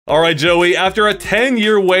All right, Joey, after a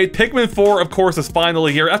 10-year wait, Pikmin 4, of course, is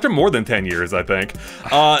finally here, after more than 10 years, I think.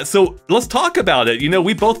 So let's talk about it. You know,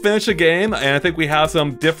 we both finished the game, and I think we have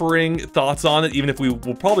some differing thoughts on it, even if we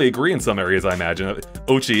will probably agree in some areas, I imagine.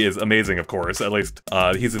 Ochi is amazing, of course. At least,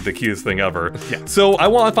 he's the cutest thing ever. Yeah. So I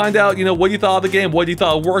want to find out, you know, what you thought of the game, what you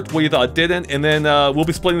thought worked, what you thought didn't, and then we'll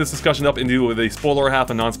be splitting this discussion up into the spoiler half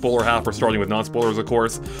and non-spoiler half. We're starting with non-spoilers, of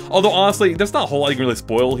course. Although, honestly, there's not a whole lot you can really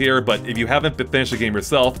spoil here, but if you haven't finished the game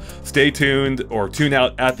yourself, stay tuned or tune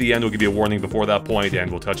out at the end. We'll give you a warning before that point, and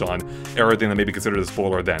we'll touch on everything that may be considered a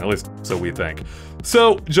spoiler then, at least so we think.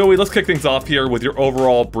 So, Joey, let's kick things off here with your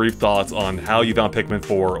overall brief thoughts on how you found Pikmin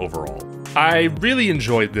 4 overall. I really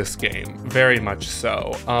enjoyed this game, very much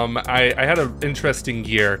so. I had an interesting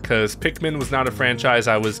year, because Pikmin was not a franchise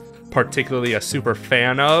I was particularly a super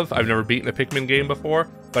fan of. I've never beaten a Pikmin game before,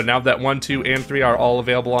 but now that 1, 2, and 3 are all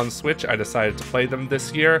available on Switch, I decided to play them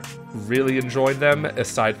this year. Really enjoyed them,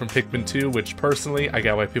 aside from Pikmin 2, which personally, I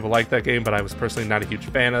get why people like that game, but I was personally not a huge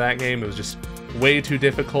fan of that game. It was just way too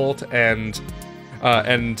difficult, and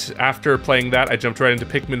after playing that, I jumped right into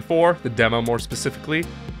Pikmin 4, the demo more specifically,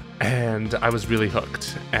 and I was really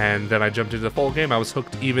hooked. And then I jumped into the full game, I was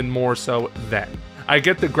hooked even more so then. I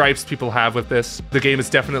get the gripes people have with this. The game is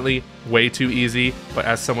definitely way too easy, but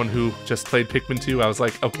as someone who just played Pikmin 2, I was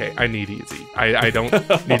like, okay, I need easy. I don't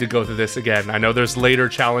need to go through this again. I know there's later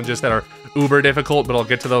challenges that are uber difficult, but I'll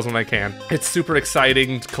get to those when I can. It's super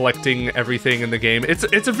exciting collecting everything in the game. It's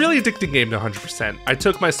a really addicting game to 100%. I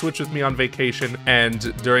took my Switch with me on vacation,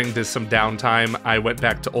 and during some downtime, I went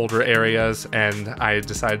back to older areas, and I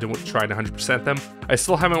decided to try and 100% them. I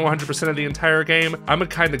still haven't 100% of the entire game. I'm a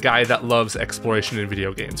kind of guy that loves exploration in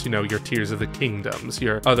video games. You know, your Tears of the Kingdoms,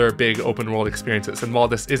 your other big open world experiences. And while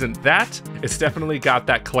this isn't that, it's definitely got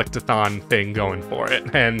that collectathon thing going for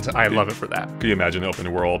it, and I love it for that. Can you imagine an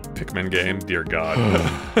open world Pikmin game? Dear God.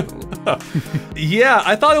 Yeah,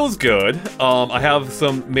 I thought it was good. I have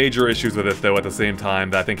some major issues with it, though, at the same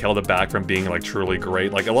time, that I think held it back from being, like, truly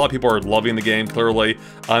great. Like, a lot of people are loving the game, clearly.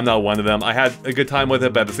 I'm not one of them. I had a good time with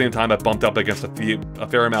it, but at the same time, I bumped up against a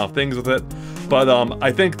fair amount of things with it. But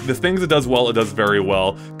I think the things it does well, it does very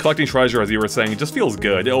well. Collecting treasure, as you were saying, it just feels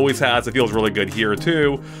good. It always has. It feels really good here,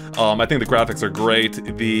 too. I think the graphics are great.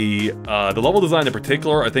 The level design in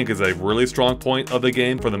particular, I think, is a really strong point of the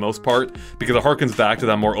game for the most part, because it harkens back to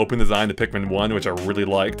that more open design to Pikmin 1, which I really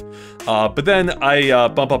liked. But then I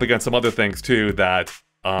bump up against some other things, too, that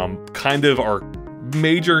kind of are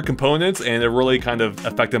major components, and it really kind of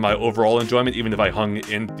affected my overall enjoyment, even if I hung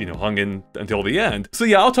in until the end. So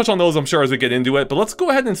yeah, I'll touch on those, I'm sure, as we get into it, but let's go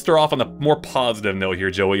ahead and start off on a more positive note here,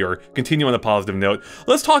 Joey, or continue on a positive note.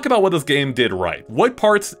 Let's talk about what this game did right. What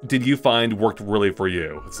parts did you find worked really for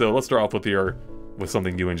you? So let's start off with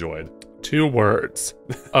something you enjoyed. 2 words.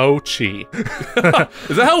 Ochi.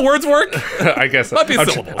 Is that how words work? I guess. Might be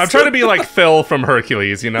syllables. I'm trying to be like Phil from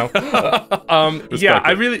Hercules, you know? Yeah,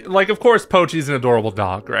 I really, like, of course, Pochi's an adorable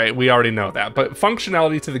dog, right? We already know that. But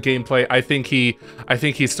functionality to the gameplay, I think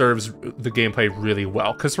he serves the gameplay really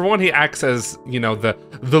well. Because for one, he acts as, you know, the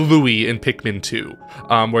Louis in Pikmin 2,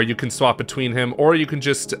 where you can swap between him, or you can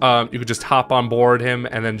just hop on board him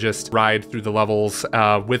and then just ride through the levels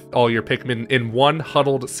with all your Pikmin in one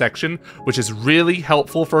huddled section, which is really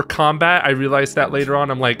helpful for combat. I realized that later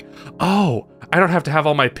on. I'm like, oh, I don't have to have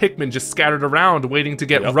all my Pikmin just scattered around waiting to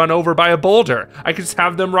get run over by a boulder. I can just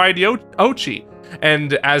have them ride Ochi.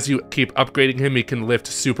 And as you keep upgrading him, he can lift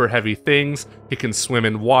super heavy things, he can swim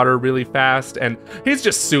in water really fast, and he's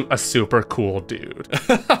just a super cool dude.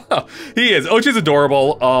 He is. Ochi's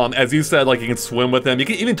adorable. As you said, like, you can swim with him. You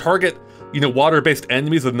can even target, you know, water-based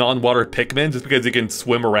enemies with non-water Pikmin, just because you can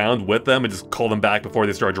swim around with them and just call them back before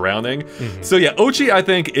they start drowning. So yeah, Ochi, I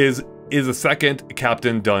think, is a second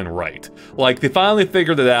captain done right. Like, they finally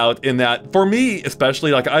figured it out in that, for me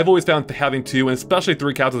especially, like, I've always found having 2, and especially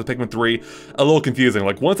 3 captains of Pikmin 3, a little confusing.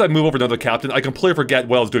 Like, once I move over to another captain, I completely forget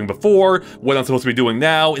what I was doing before, what I'm supposed to be doing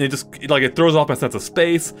now, and it just, like, it throws off my sense of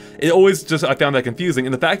space. It always just, I found that confusing,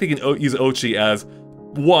 and the fact that you can use Ochi as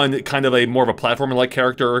one, kind of a more of a platformer-like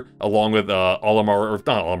character, along with Olimar, or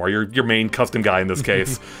not Olimar, your main custom guy in this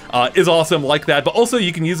case, is awesome like that. But also,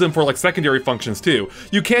 you can use him for, like, secondary functions too.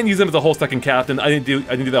 You can use him as a whole second captain. I didn't do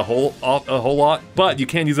that a whole lot, but you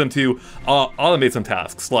can use him to automate some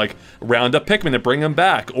tasks, like round up Pikmin and bring them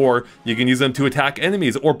back, or you can use them to attack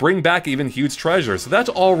enemies, or bring back even huge treasures. So that's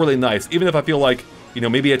all really nice, even if I feel like, you know,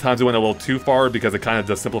 maybe at times it went a little too far, because it kind of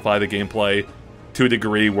does simplify the gameplay to a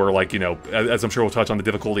degree where, like, you know, as I'm sure we'll touch on, the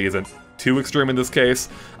difficulty isn't too extreme in this case.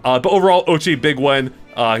 But overall, Ochi, big win.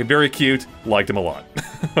 Very cute. Liked him a lot.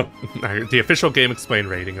 The official GameXplain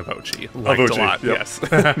rating of Ochi. Liked a lot, yep. yes.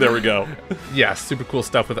 There we go. Yeah, super cool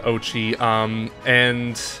stuff with Ochi.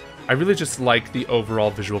 And I really just like the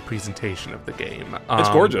overall visual presentation of the game. It's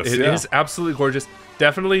gorgeous. It is absolutely gorgeous.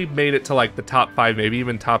 Definitely made it to like the top 5, maybe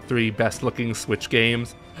even top 3 best looking Switch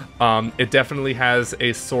games. It definitely has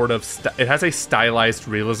a sort of it has a stylized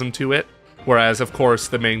realism to it, whereas of course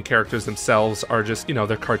the main characters themselves are just, you know,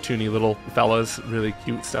 they're cartoony little fellas, really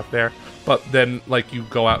cute stuff there. But then like you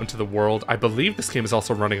go out into the world, I believe this game is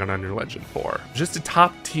also running on Unreal Engine 4. Just a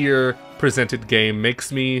top tier presented game.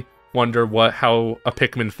 Makes me wonder how a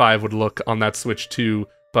Pikmin 5 would look on that Switch 2.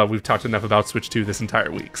 But we've talked enough about Switch 2 this entire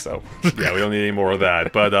week, so... Yeah, we don't need any more of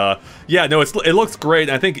that. But, yeah, no, it looks great.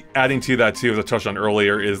 And I think adding to that, too, as I touched on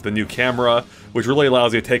earlier, is the new camera, which really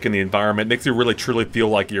allows you to take in the environment, makes you really truly feel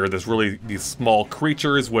like you're these small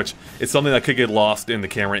creatures, which is something that could get lost in the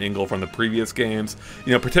camera angle from the previous games.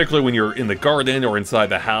 You know, particularly when you're in the garden or inside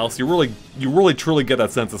the house, you really truly get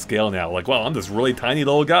that sense of scale now. Like, wow, I'm this really tiny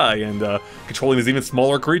little guy, and controlling these even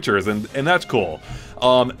smaller creatures, and that's cool.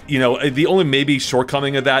 You know, the only maybe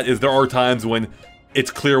shortcoming of that is there are times when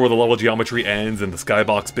it's clear where the level geometry ends and the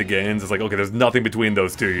skybox begins. It's like, okay, there's nothing between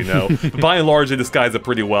those two, you know? But by and large, it disguises it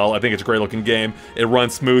pretty well. I think it's a great looking game. It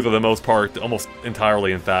runs smooth for the most part, almost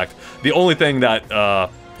entirely, in fact. The only thing that,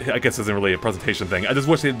 I guess isn't really a presentation thing, I just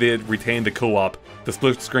wish they had retained the co-op, the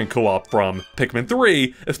split-screen co-op from Pikmin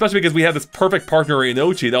 3, especially because we have this perfect partner in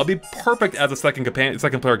Ochi that would be perfect as a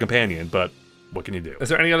second-player companion, but... what can you do? Is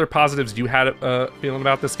there any other positives you had feeling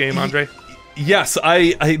about this game, Andre? Yes,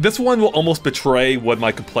 this one will almost betray what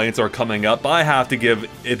my complaints are coming up, but I have to give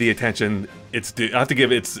it the attention I have to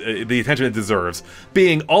give it the attention it deserves.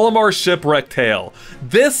 Being Olimar's Shipwreck Tale.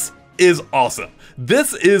 This is awesome.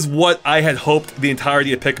 This is what I had hoped the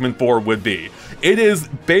entirety of Pikmin 4 would be. It is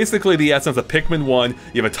basically the essence of Pikmin 1.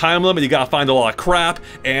 You have a time limit, you gotta find a lot of crap,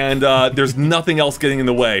 and there's nothing else getting in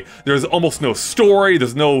the way. There's almost no story,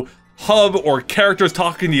 there's no hub or characters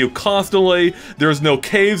talking to you constantly. There's no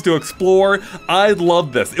caves to explore. I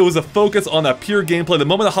love this. It was a focus on that pure gameplay. The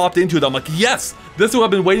moment I hopped into it, I'm like, yes, this is what I've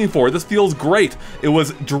been waiting for. This feels great. It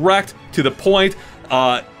was direct, to the point,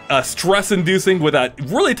 stress-inducing with that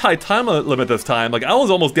really tight time limit this time. Like, I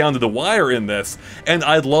was almost down to the wire in this, and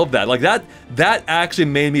I love that. Like, that actually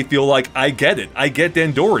made me feel like I get it. I get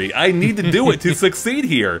Dandori. I need to do it to succeed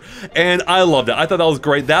here. And I loved it. I thought that was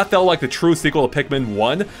great. That felt like the true sequel to Pikmin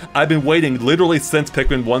 1. I've been waiting literally since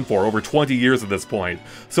Pikmin 1 for over 20 years at this point.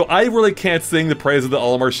 So I really can't sing the praise of the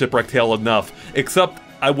Olimar Shipwreck Tale enough, except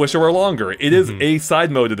I wish it were longer. It is a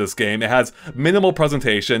side mode of this game. It has minimal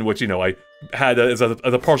presentation, which, you know, I had as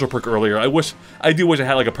a partial perk earlier. I do wish I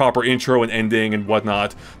had like a proper intro and ending and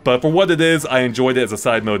whatnot, but for what it is, I enjoyed it as a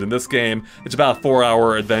side mode in this game. It's about a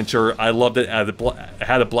 4-hour adventure. I loved it. I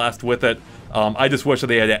had a blast with it. I just wish that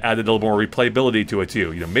they had added a little more replayability to it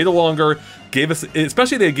too. You know, made it longer, gave us,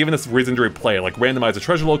 especially they had given us reason to replay, like randomize the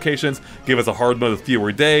treasure locations, give us a hard mode with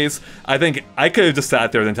fewer days. I think I could have just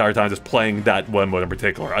sat there the entire time just playing that one mode in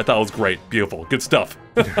particular. I thought it was great, beautiful, good stuff.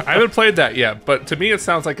 I haven't played that yet, but to me it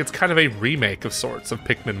sounds like it's kind of a remake of sorts of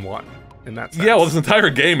Pikmin 1. In that sense. Yeah, well, this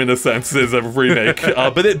entire game, in a sense, is a remake.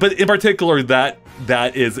 But in particular, that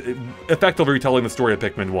is effectively retelling the story of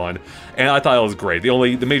Pikmin 1, and I thought it was great.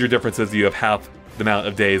 The major difference is you have half the amount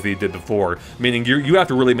of days that you did before, meaning you have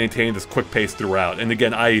to really maintain this quick pace throughout. And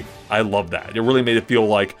again, I love that. It really made it feel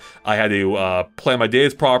like I had to plan my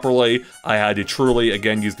days properly. I had to truly,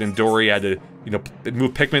 again, use Dandori. I had to, you know,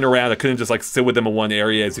 move Pikmin around. I couldn't just like sit with them in one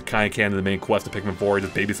area as you kind of can in the main quest of Pikmin 4,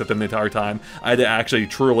 just babysit them the entire time. I had to actually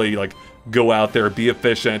truly like go out there, be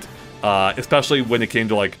efficient, especially when it came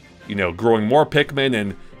to like, you know, growing more Pikmin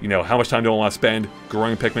and, you know, how much time do I want to spend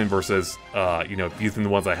growing Pikmin versus, you know, using the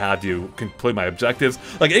ones I have to complete my objectives.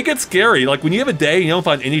 Like, it gets scary. Like, when you have a day and you don't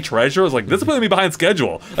find any treasure, it's like, this is putting me behind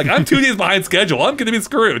schedule. Like, I'm 2 days behind schedule. I'm gonna be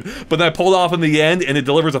screwed. But then I pulled off in the end, and it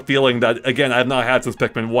delivers a feeling that, again, I have not had since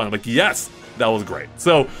Pikmin 1. I'm like, yes, that was great.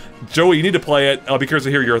 So, Joey, you need to play it. I'll be curious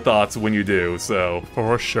to hear your thoughts when you do, so.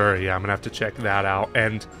 For sure, yeah, I'm gonna have to check that out.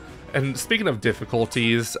 And speaking of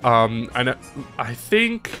difficulties, I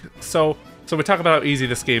think so we talk about how easy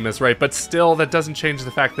this game is, right? But still, that doesn't change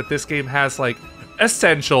the fact that this game has like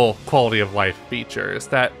essential quality of life features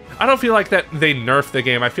that I don't feel like that they nerf the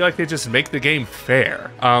game. I feel like they just make the game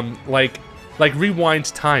fair. Like rewind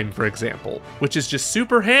time, for example, which is just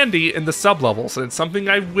super handy in the sub-levels, and it's something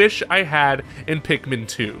I wish I had in Pikmin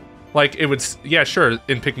 2. Like, it would, yeah, sure,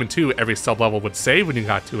 in Pikmin 2, every sub-level would save when you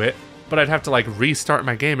got to it, but I'd have to like restart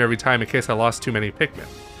my game every time in case I lost too many Pikmin.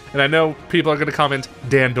 And I know people are going to comment,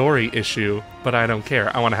 Dandori issue, but I don't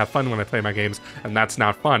care. I want to have fun when I play my games, and that's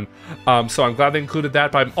not fun. So I'm glad they included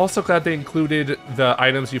that, but I'm also glad they included the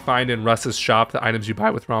items you find in Russ's shop, the items you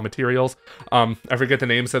buy with raw materials. I forget the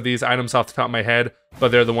names of these items off the top of my head,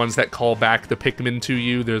 but they're the ones that call back the Pikmin to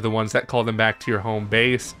you. They're the ones that call them back to your home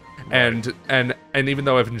base. And even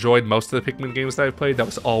though I've enjoyed most of the Pikmin games that I've played, that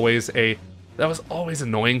was always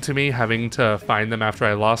annoying to me, having to find them after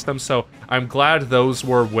I lost them. So I'm glad those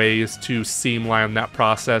were ways to streamline that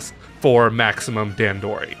process for maximum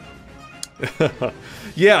Dandori.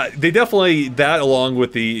 Yeah, they definitely, that along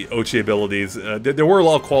with the Ochi abilities, there were a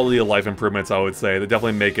lot of quality of life improvements, I would say, that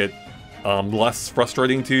definitely make it less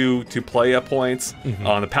frustrating to play at points.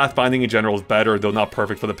 The pathfinding in general is better, though not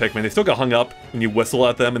perfect for the Pikmin. They still get hung up when you whistle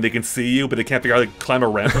at them and they can see you, but they can't figure out how to climb a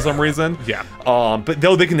ramp for some reason. Yeah. But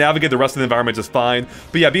though they can navigate the rest of the environment just fine.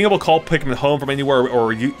 But yeah, being able to call Pikmin home from anywhere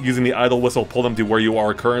or using the idle whistle pull them to where you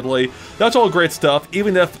are currently, that's all great stuff,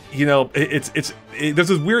 even if, you know, there's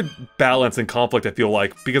this weird balance and conflict, I feel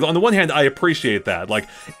like, because on the one hand, I appreciate that. Like,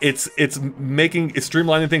 it's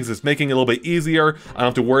streamlining things, it's making it a little bit easier. I don't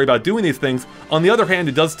have to worry about doing these things. On the other hand,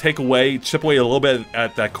 it does chip away a little bit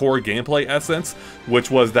at that core gameplay essence,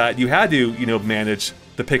 which was that you had to, you know, manage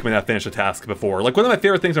the Pikmin that finished a task before. Like, one of my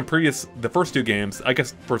favorite things from the first two games, I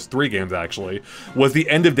guess first 3 games actually, was the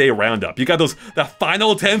end of day roundup. You got that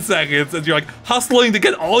final 10 seconds and you're like hustling to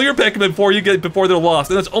get all your Pikmin before they're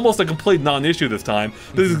lost, and it's almost a complete non-issue this time.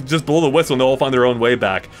 This is just blow the whistle and they'll all find their own way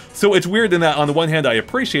back. So it's weird in that on the one hand I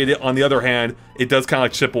appreciate it, on the other hand it does kind of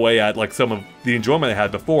like chip away at like some of the enjoyment I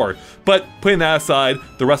had before. But putting that aside,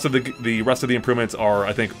 the rest of the improvements are,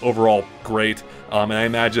 I think, overall great. And I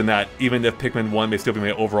imagine that even if Pikmin 1 may still be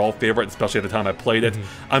my overall favorite, especially at the time I played it,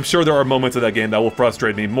 I'm sure there are moments of that game that will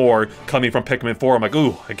frustrate me more coming from Pikmin 4. I'm like,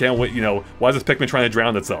 ooh, I can't wait, you know, why is this Pikmin trying to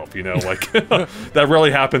drown itself, you know, like, that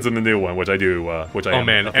really happens in the new one, which I do, Oh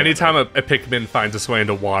man, anytime a Pikmin finds its way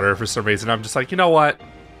into water for some reason, I'm just like, you know what,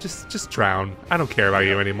 just drown. I don't care about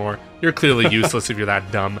you anymore. You're clearly useless if you're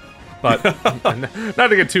that dumb. But, not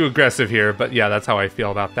to get too aggressive here, but yeah, that's how I feel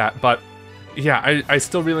about that. But yeah, I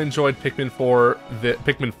still really enjoyed Pikmin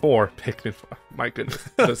 4. My goodness.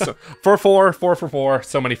 So, 4 for 4.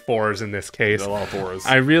 So many 4s in this case. A lot of 4s.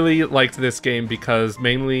 I really liked this game because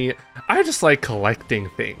mainly I just like collecting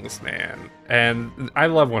things, man. And I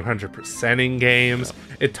love 100%ing games.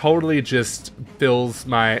 Yeah. It totally just fills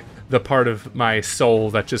the part of my soul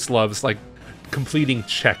that just loves like completing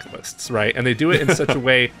checklists, right? And they do it in such a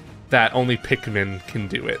way that only Pikmin can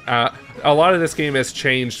do it. A lot of this game has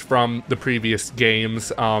changed from the previous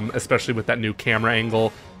games, especially with that new camera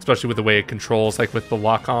angle, especially with the way it controls, like with the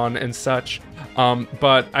lock-on and such.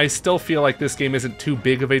 But I still feel like this game isn't too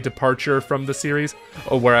big of a departure from the series,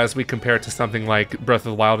 whereas we compare it to something like Breath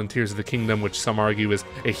of the Wild and Tears of the Kingdom, which some argue is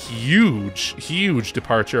a huge, huge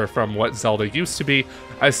departure from what Zelda used to be.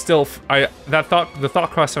 The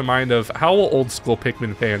thought crossed my mind of how will old school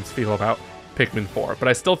Pikmin fans feel about Pikmin 4, but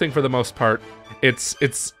I still think for the most part it's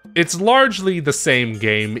largely the same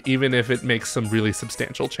game, even if it makes some really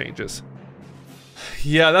substantial changes.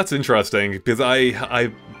 Yeah, that's interesting, because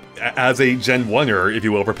I as a Gen 1er, if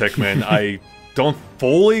you will, for Pikmin, I don't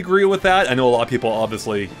fully agree with that. I know a lot of people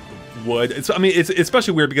obviously would. It's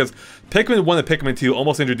especially weird because Pikmin 1 and Pikmin 2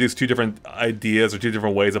 almost introduced 2 different ideas or 2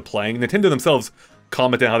 different ways of playing. Nintendo themselves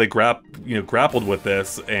commented on how they grappled with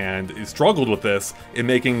this and struggled with this in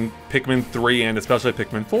making Pikmin 3 and especially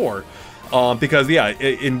Pikmin 4. Because, yeah,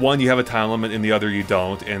 in one you have a time limit, in the other you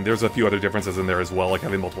don't, and there's a few other differences in there as well, like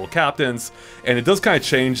having multiple captains, and it does kind of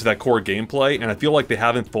change that core gameplay, and I feel like they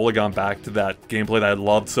haven't fully gone back to that gameplay that I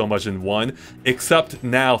loved so much in 1, except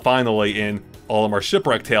now, finally, in Olimar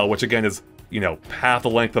Shipwreck Tale, which again is, you know, half the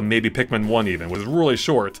length of maybe Pikmin 1 even, was really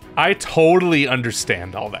short. I totally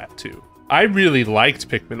understand all that, too. I really liked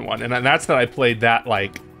Pikmin 1, and that's that I played that,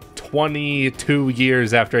 like, 22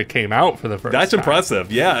 years after it came out for the first time. That's impressive,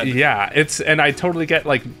 yeah. Yeah, and I totally get,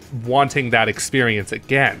 like, wanting that experience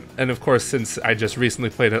again. And of course, since I just recently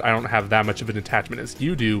played it, I don't have that much of an attachment as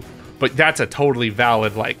you do, but that's a totally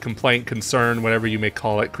valid, like, complaint, concern, whatever you may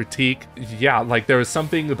call it, critique. Yeah, like, there was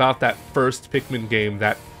something about that first Pikmin game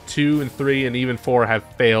that 2 and 3 and even 4 have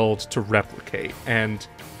failed to replicate. And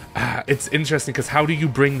it's interesting, because how do you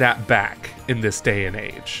bring that back in this day and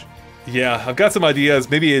age? Yeah, I've got some ideas.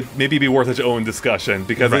 Maybe it'd be worth its own discussion,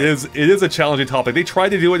 because right. it is a challenging topic. They tried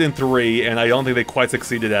to do it in 3, and I don't think they quite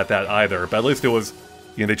succeeded at that either. But at least it was,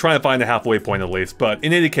 you know, they try to find a halfway point at least. But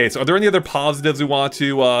in any case, are there any other positives we want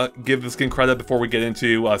to give this game credit before we get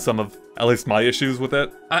into some of at least my issues with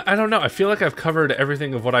it? I don't know. I feel like I've covered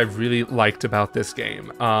everything of what I really liked about this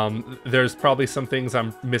game. There's probably some things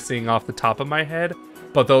I'm missing off the top of my head.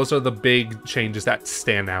 but those are the big changes that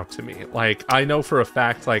stand out to me. Like, I know for a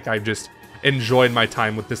fact, like, I've just enjoyed my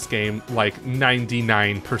time with this game like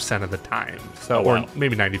 99% of the time. So, or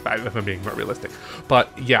maybe 95 if I'm being more realistic. But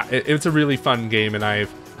yeah, it's a really fun game, and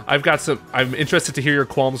I've got some. I'm interested to hear your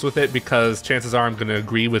qualms with it because chances are I'm going to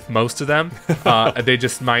agree with most of them. They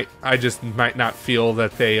just might. I just might not feel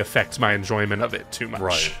that they affect my enjoyment of it too much.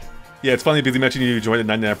 Right. Yeah, it's funny because you mentioned you enjoyed it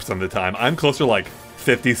 99% of the time. I'm closer to like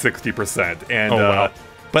 50, 60%, and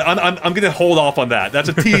but I'm going to hold off on that. That's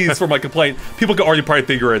a tease for my complaint. People can already probably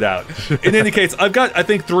figure it out. In any case, I've got, I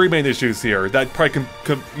think, 3 main issues here that probably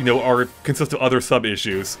consist of other sub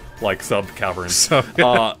issues like sub caverns.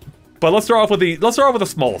 But let's start off with the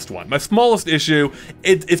smallest one. My smallest issue,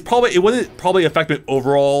 it wouldn't probably affect my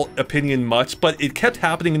overall opinion much, but it kept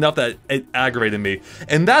happening enough that it aggravated me.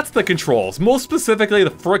 And that's the controls, most specifically the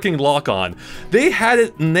freaking lock-on. They had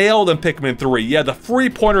it nailed in Pikmin 3. Yeah, the free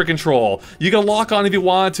pointer control. You can lock on if you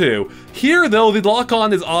want to. Here, though, the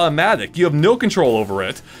lock-on is automatic. You have no control over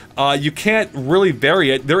it. You can't really vary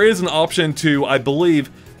it. There is an option to, I believe,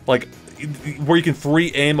 like, where you can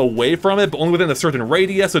free aim away from it, but only within a certain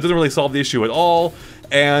radius, so it doesn't really solve the issue at all.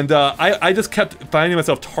 And I just kept finding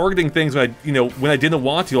myself targeting things when I didn't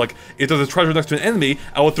want to. Like, if there's a treasure next to an enemy,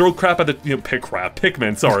 I would throw crap at the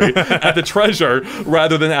Pikmin, sorry, at the treasure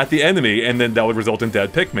rather than at the enemy, and then that would result in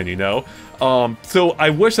dead Pikmin, So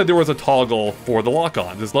I wish that there was a toggle for the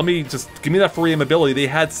lock-on. Just give me that free aim ability. They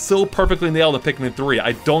had so perfectly nailed in Pikmin 3.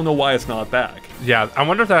 I don't know why it's not back. Yeah, I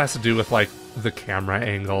wonder if that has to do with like the camera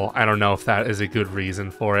angle. I don't know if that is a good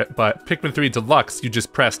reason for it, but Pikmin 3 Deluxe, you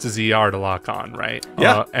just pressed ZR to lock on, right?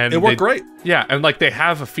 Yeah, and it worked great. Yeah, and like they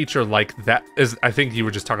have a feature like that. I think you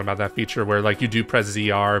were just talking about that feature where like you do press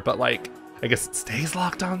ZR, but like I guess it stays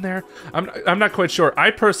locked on there. I'm not quite sure.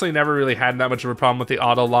 I personally never really had that much of a problem with the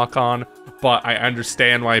auto lock on, but I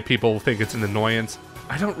understand why people think it's an annoyance.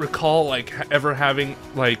 I don't recall like ever having,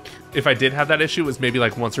 like, if I did have that issue, it was maybe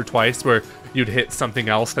like once or twice where you'd hit something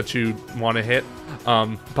else that you want to hit.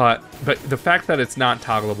 But the fact that it's not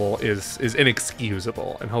toggleable is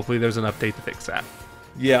inexcusable, and hopefully there's an update to fix that.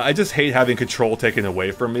 Yeah, I just hate having control taken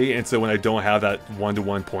away from me, and so when I don't have that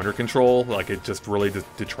one-to-one pointer control, like, it just really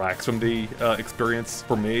detracts from the experience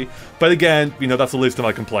for me. But again, that's the least of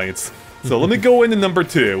my complaints. So let me go into number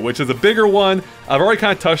 2, which is a bigger one. I've already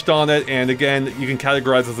kind of touched on it, and again, you can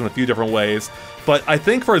categorize this in a few different ways. But I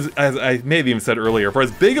think as I may have even said earlier, for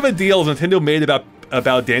as big of a deal as Nintendo made about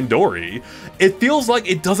Dandori, it feels like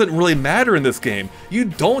it doesn't really matter in this game. You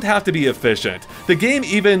don't have to be efficient. The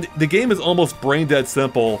game is almost brain dead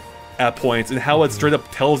simple at points in how it straight up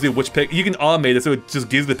tells you which pick. You can automate it so it just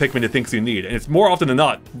gives the Pikmin it thinks you need, and it's more often than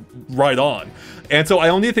not right on. And so I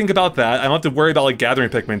don't need to think about that. I don't have to worry about like gathering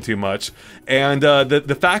Pikmin too much. And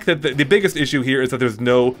the fact that the biggest issue here is that there's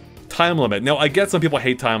no time limit. Now, I get some people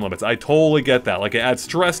hate time limits. I totally get that. Like, it adds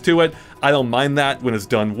stress to it. I don't mind that when it's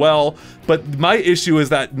done well. But my issue is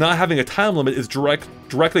that not having a time limit is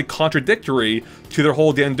directly contradictory to their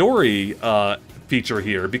whole Dandori feature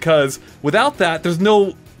here. Because without that, there's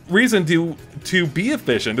no reason to be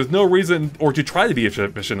efficient. There's no reason, or to try to be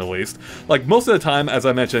efficient at least. Like, most of the time, as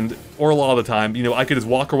I mentioned, or a lot of the time, I could just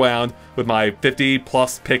walk around with my 50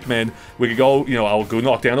 plus Pikmin. We could go, I'll go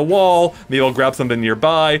knock down a wall, maybe I'll grab something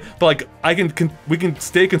nearby, but like, we can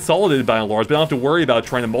stay consolidated by and large, but I don't have to worry about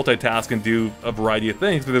trying to multitask and do a variety of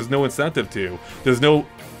things, but there's no incentive to. There's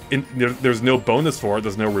no bonus for it,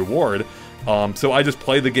 there's no reward. So I just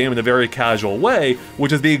play the game in a very casual way,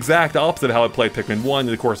 which is the exact opposite of how I played Pikmin 1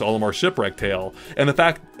 and, of course, Olimar's Shipwreck Tale. And the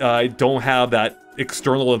fact I don't have that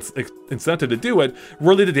external incentive to do it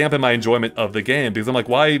really to dampen my enjoyment of the game, because I'm like,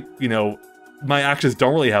 why, my actions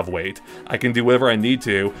don't really have weight. I can do whatever I need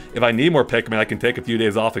to. If I need more Pikmin, I can take a few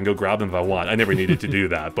days off and go grab them if I want. I never needed to do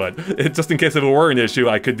that, but just in case if it were an issue,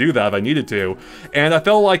 I could do that if I needed to. And I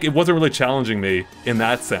felt like it wasn't really challenging me in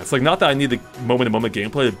that sense. Like, not that I need the moment-to-moment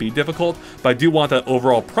gameplay to be difficult, but I do want that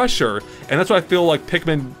overall pressure, and that's what I feel like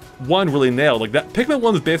Pikmin 1 really nailed. Like, that Pikmin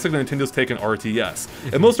 1 is basically Nintendo's take on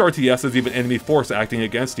RTS. And most RTSs, even enemy force acting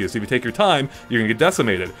against you, so if you take your time, you're gonna get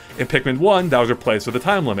decimated. In Pikmin 1, that was replaced with a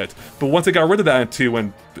time limit. But once it got rid of that in 2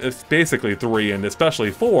 and it's basically 3 and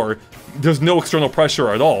especially 4, there's no external pressure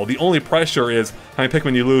at all. The only pressure is how many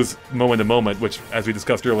Pikmin you lose moment to moment, which, as we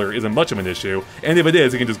discussed earlier, isn't much of an issue. And if it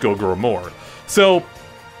is, you can just go grow more. So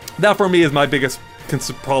that for me is my biggest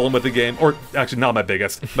problem with the game, or actually not my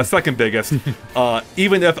biggest, my second biggest.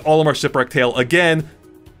 Even if Olimar's Shipwreck Tale, again,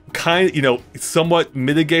 somewhat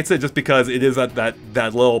mitigates it, just because it is that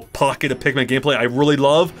little pocket of Pikmin gameplay I really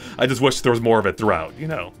love. I just wish there was more of it throughout,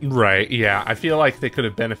 Right, yeah. I feel like they could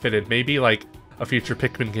have benefited. Maybe like a future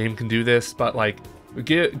Pikmin game can do this, but like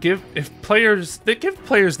give players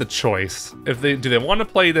the choice if do they want to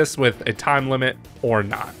play this with a time limit or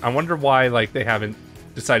not. I wonder why like they haven't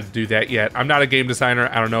decided to do that yet. I'm not a game designer.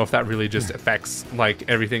 I don't know if that really just affects like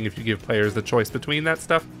everything if you give players the choice between that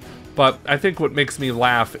stuff. But I think what makes me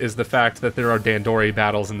laugh is the fact that there are Dandori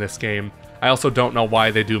battles in this game. I also don't know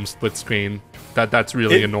why they do them split screen. That's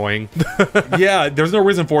really annoying. Yeah, there's no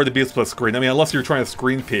reason for it to be a split screen. I mean, unless you're trying to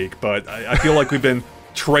screen peek, but I feel like we've been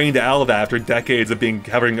trained out of that after decades of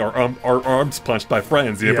having our arms punched by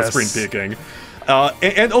friends, for screen peeking.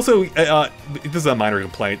 And also, this is a minor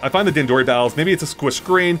complaint. I find the Dandori battles, maybe it's a squish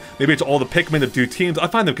screen, maybe it's all the Pikmin of two teams. I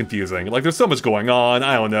find them confusing. Like, there's so much going on.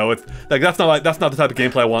 I don't know. It's like that's not the type of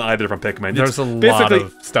gameplay I want either from Pikmin. There's a lot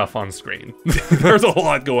of stuff on screen. There's a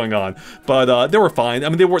lot going on, but they were fine. I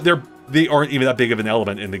mean, they aren't even that big of an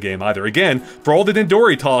element in the game either. Again, for all the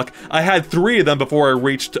Dandori talk, I had 3 of them before I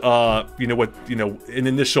reached, an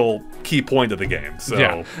initial key point of the game. So.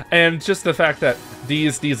 Yeah, and just the fact that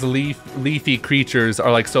these leafy creatures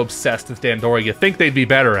are like so obsessed with Dandori, you think they'd be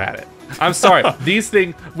better at it. I'm sorry, these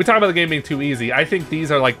things, we talk about the game being too easy. I think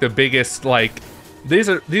these are like the biggest, these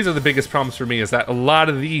are the biggest problems for me, is that a lot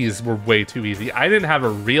of these were way too easy. I didn't have a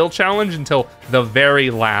real challenge until the very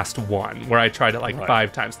last one, where I tried it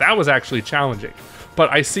 5 times. That was actually challenging.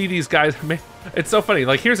 But I see these guys, man, it's so funny.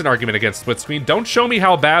 Like, here's an argument against split screen. Don't show me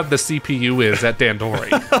how bad the CPU is at Dandori.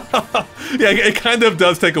 Yeah, it kind of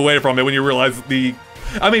does take away from it when you realize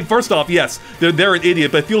I mean, first off, yes, they're an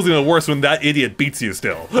idiot, but it feels even worse when that idiot beats you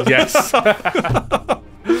still. Yes.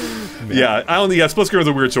 Yeah, split screen was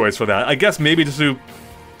a weird choice for that. I guess maybe just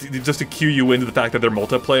to cue you into the fact that they're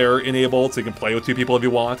multiplayer enabled, so you can play with 2 people if you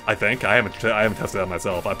want. I think I haven't tested that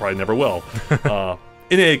myself. I probably never will.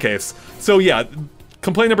 In any case, so yeah.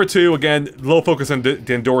 Complaint number 2, again, low focus on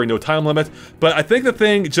Dandori, no time limit. But I think the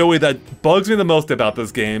thing, Joey, that bugs me the most about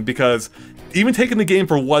this game, because even taking the game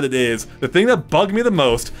for what it is, the thing that bugged me the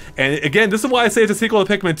most, and again, this is why I say it's a sequel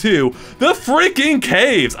to Pikmin 2, the freaking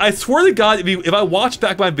caves! I swear to God, if I watch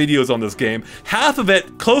back my videos on this game, half of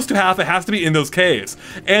it, close to half, it has to be in those caves.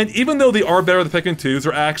 And even though they are better than Pikmin 2s,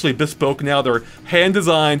 they're actually bespoke now, they're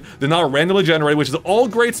hand-designed, they're not randomly generated, which is all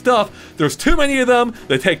great stuff. There's too many of them,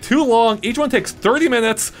 they take too long, each one takes 30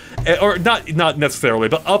 minutes, or not necessarily,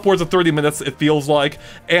 but upwards of 30 minutes, it feels like,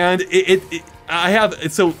 and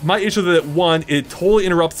so my issue is that, 1, it totally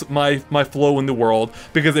interrupts my flow in the world,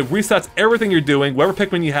 because it resets everything you're doing. Whatever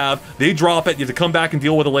Pikmin you have, they drop it, you have to come back and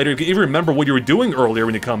deal with it later. You can even remember what you were doing earlier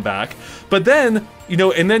when you come back. But then,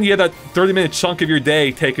 and then you have that 30-minute chunk of your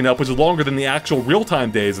day taken up, which is longer than the actual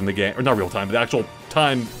real-time days in the game, or not real-time, but the actual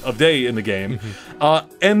time of day in the game.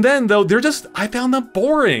 And then, though, I found them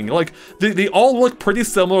boring. Like, they all look pretty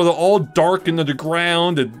similar. They're all dark and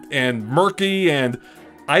underground and murky, and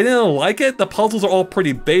I didn't like it. The puzzles are all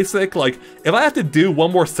pretty basic. Like, if I have to do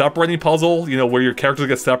one more separating puzzle, where your characters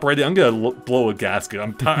get separated, I'm gonna blow a gasket. I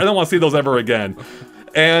don't want to see those ever again.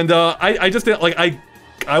 And I just didn't,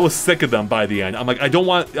 I was sick of them by the end. I'm like, I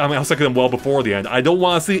was sick of them well before the end. I don't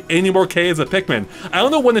want to see any more caves of Pikmin. I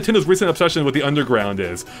don't know what Nintendo's recent obsession with the underground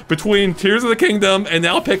is. Between Tears of the Kingdom and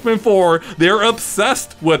now Pikmin 4, they're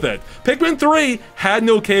obsessed with it. Pikmin 3 had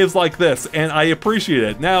no caves like this, and I appreciate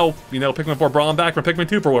it. Now, Pikmin 4 brought them back from Pikmin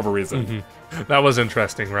 2 for whatever reason. That was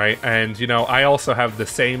interesting, right? And, I also have the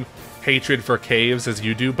same hatred for caves as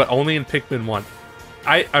you do, but only in Pikmin 1.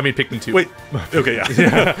 I mean Pikmin 2. Wait, okay,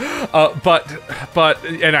 yeah. But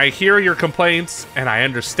and I hear your complaints, and I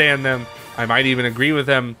understand them. I might even agree with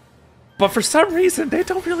them. But for some reason, they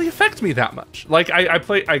don't really affect me that much. Like,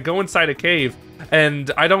 I go inside a cave, and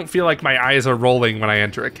I don't feel like my eyes are rolling when I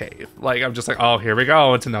enter a cave. Like, I'm just like, oh, here we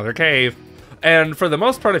go, it's another cave. And for the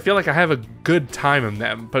most part, I feel like I have a good time in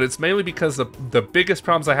them. But it's mainly because the biggest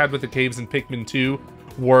problems I had with the caves in Pikmin 2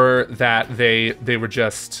 were that they were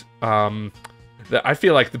just... I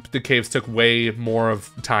feel like the caves took way more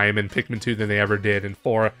of time in Pikmin 2 than they ever did in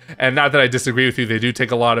 4. And not that I disagree with you, they do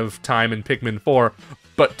take a lot of time in Pikmin 4.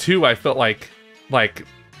 But 2, I felt like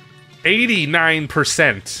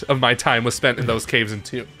 89% of my time was spent in those caves in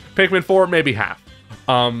 2. Pikmin 4, maybe half.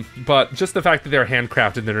 But just the fact that they're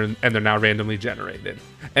handcrafted and they're now randomly generated.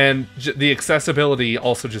 And the accessibility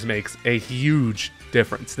also just makes a huge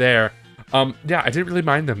difference there. Yeah, I didn't really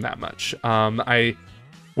mind them that much.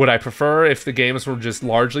 Would I prefer if the games were just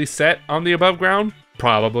largely set on the above ground?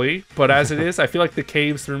 Probably. But as it is, I feel like the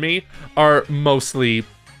caves for me are mostly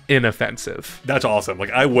inoffensive. That's awesome.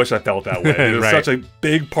 Like, I wish I felt that way. It was such a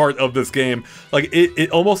big part of this game. Like, it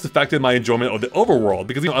almost affected my enjoyment of the overworld,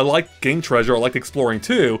 because I like getting treasure, I like exploring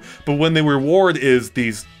too, but when the reward is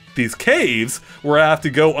these these caves where I have to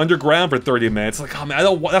go underground for 30 minutes. Like, oh man, I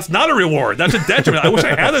don't that's not a reward. That's a detriment. I wish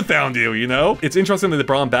I hadn't found you, you know? It's interesting that they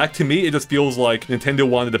brought him back. To me, it just feels like Nintendo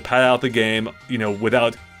wanted to pad out the game, you know,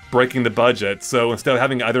 without breaking the budget. So instead of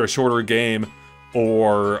having either a shorter game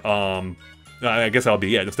or, I guess that'll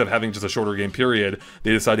be it. Instead of having just a shorter game period,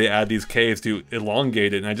 they decided to add these caves to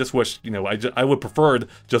elongate it. And I just wish, you know, I would preferred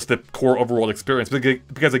just the core overworld experience.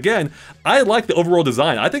 Because again, I like the overworld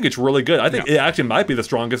design. I think it's really good. I think it actually might be the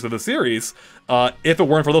strongest of the series if it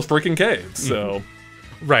weren't for those freaking caves. So,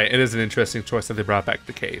 right, it is an interesting choice that they brought back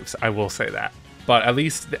the caves. I will say that. But at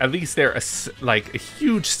least they're like a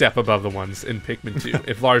huge step above the ones in Pikmin 2.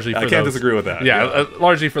 If largely for I can't disagree with that. Yeah,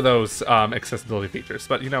 largely for those accessibility features.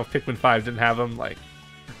 But you know, Pikmin 5 didn't have them. Like,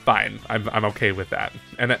 fine, I'm okay with that.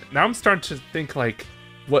 And now I'm starting to think like,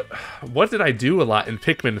 what did I do a lot in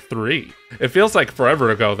Pikmin 3? It feels like forever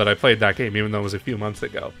ago that I played that game, even though it was a few months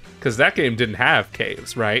ago. Because that game didn't have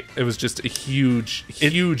caves, right? It was just a huge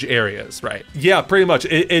areas, right? Yeah, pretty much.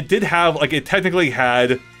 It did have, like, it technically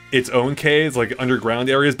had its own caves, like underground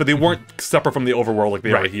areas, but they weren't separate from the overworld like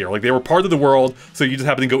they are here. Like, they were part of the world, so you just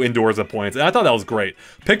happen to go indoors at points. And I thought that was great.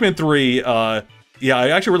 Pikmin 3, yeah, I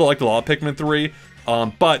actually really liked a lot of Pikmin 3,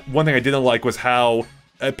 but one thing I didn't like was how,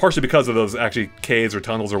 partially because of those actually caves or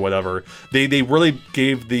tunnels or whatever, they really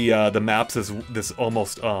gave the maps this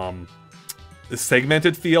almost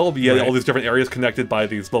segmented feel. You had all these different areas connected by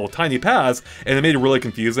these little tiny paths, and it made it really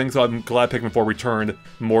confusing. So I'm glad Pikmin 4 returned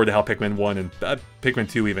more to how Pikmin 1 and Pikmin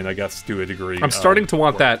 2 even, I guess, to a degree. I'm starting to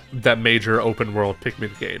want that major open world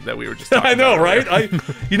Pikmin game that we were just talking I know, about. right?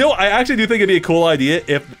 You know, I actually do think it'd be a cool idea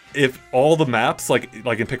if all the maps, like in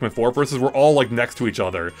Pikmin 4 versus, were all like next to each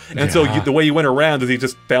other. And so the way you went around is you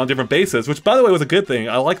just found different bases, which by the way was a good thing.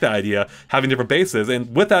 I like that idea, having different bases.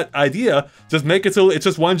 And with that idea, just make it so it's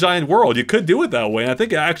just one giant world. You could do it that way, and I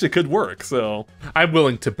think it actually could work. So I'm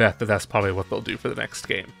willing to bet that that's probably what they'll do for the next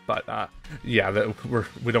game. But yeah,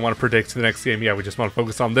 we don't want to predict the next game. Yeah, we just want to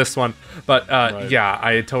focus on this one. But yeah,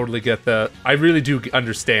 I totally get I really do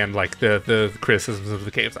understand like the criticisms of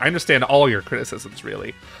the caves. I understand all your criticisms,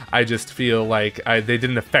 really. I just feel like they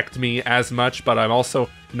didn't affect me as much, but I'm also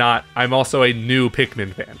a new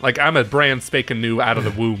Pikmin fan. Like, I'm a brand spanking new out of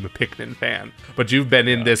the womb Pikmin fan. But you've been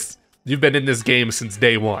in this game since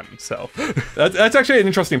day one, so that's actually an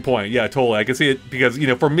interesting point. Yeah, totally. I can see it because, you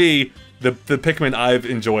know, for me, the Pikmin I've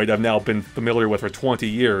enjoyed, I've now been familiar with for 20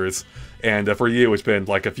 years, and for you, it's been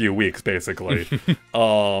like a few weeks, basically.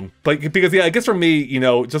 But because, yeah, I guess for me, you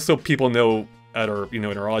know, just so people know in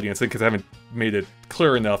our audience, because I haven't made it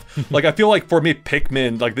clear enough, like, I feel like for me,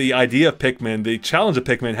 Pikmin, like, the idea of Pikmin, the challenge of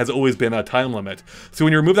Pikmin has always been a time limit. So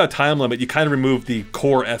when you remove that time limit, you kind of remove the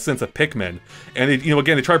core essence of Pikmin. And you know,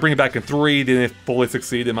 again, they tried to bring it back in 3, didn't fully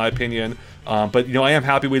succeed in my opinion. But you know, I am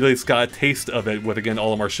happy we at least got a taste of it with, again,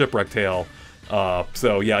 All of our Shipwreck Tale.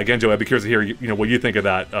 So yeah, again, Joe, I'd be curious to hear you know what you think of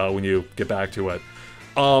that when you get back to it.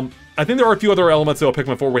 I think there are a few other elements of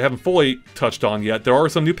Pikmin 4 we haven't fully touched on yet. There are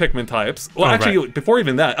some new Pikmin types. Well, actually, before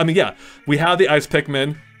even that, I mean, yeah, we have the Ice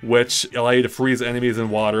Pikmin, which allow you to freeze enemies in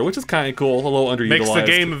water, which is kind of cool, a little underutilized. Makes the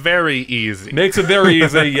game very easy. Makes it very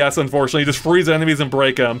easy, yes, unfortunately. You just freeze enemies and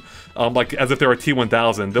break them, like as if they were a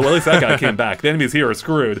T-1000. Though at least that guy came back. The enemies here are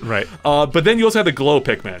screwed. Right. But then you also have the Glow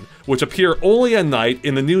Pikmin, which appear only at night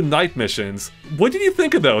in the new night missions. What did you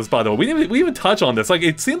think of those, by the way? We didn't even touch on this. Like,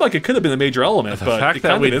 it seemed like it could have been a major element, the but fact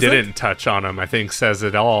that we didn't touch on them, I think, says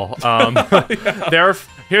it all.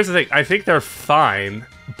 Here's the thing. I think they're fine,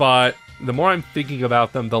 but the more I'm thinking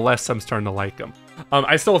about them, the less I'm starting to like them.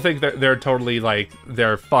 I still think that they're totally, like,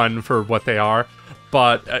 they're fun for what they are,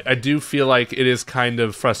 but I do feel like it is kind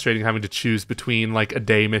of frustrating having to choose between, like, a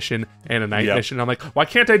day mission and a night mission. I'm like, why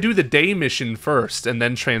can't I do the day mission first and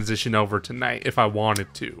then transition over to night if I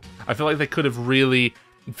wanted to? I feel like they could have really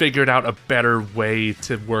figured out a better way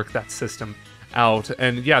to work that system out.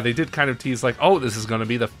 And yeah, they did kind of tease like, oh, this is going to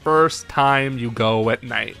be the first time you go at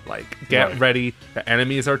night. Like, get ready. The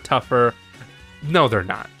enemies are tougher. No, they're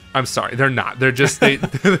not. I'm sorry, they're not. They're just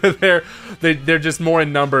they're just more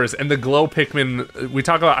in numbers. And the Glow Pikmin, we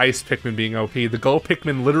talk about Ice Pikmin being OP. The Glow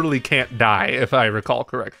Pikmin literally can't die, if I recall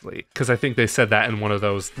correctly, because I think they said that in one of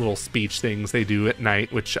those little speech things they do at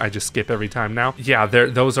night, which I just skip every time now. Yeah,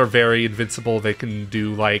 those are very invincible. They can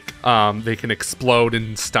do like they can explode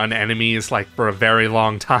and stun enemies like for a very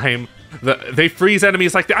long time. They freeze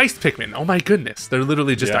enemies like the Ice Pikmin. Oh my goodness. They're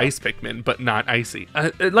literally just Ice Pikmin, but not icy.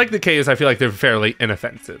 Like the caves, I feel like they're fairly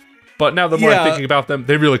inoffensive. But now the more I'm thinking about them,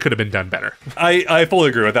 they really could have been done better. I fully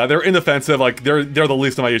agree with that. They're inoffensive. Like, they're the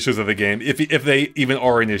least of my issues of the game, if they even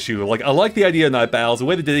are an issue. Like, I like the idea of night battles. The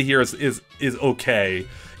way they did it here is okay.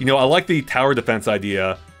 You know, I like the tower defense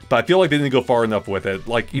idea, but I feel like they didn't go far enough with it.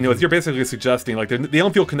 Like, you know, as you're basically suggesting, like, they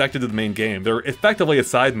don't feel connected to the main game. They're effectively a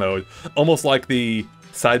side mode, almost like the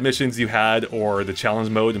side missions you had, or the challenge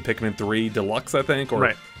mode in Pikmin 3 Deluxe, I think,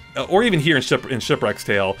 or even here in Shipwreck's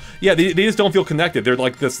Tale. Yeah, they just don't feel connected. They're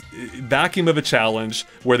like this vacuum of a challenge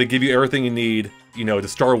where they give you everything you need, you know, to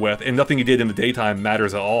start with, and nothing you did in the daytime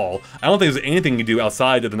matters at all. I don't think there's anything you do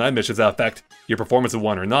outside of the night missions that affect your performance of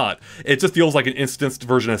one or not. It just feels like an instanced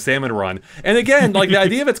version of Salmon Run. And again, like, the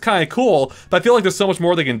idea of it's kind of cool, but I feel like there's so much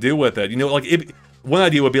more they can do with it. You know, like, one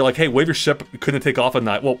idea would be like, hey, what if your ship couldn't take off at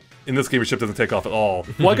night? Well, in this game, your ship doesn't take off at all.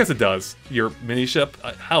 Well, I guess it does. Your mini ship?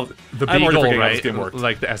 How? The Beagle, right? How this game works.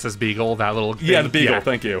 Like the SS Beagle, that little thing. Yeah, the Beagle,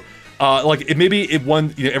 thank you. Like,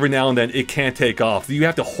 every now and then, it can't take off. So you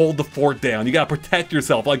have to hold the fort down. You gotta protect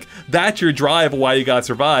yourself. Like, that's your drive of why you gotta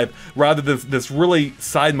survive, rather than this really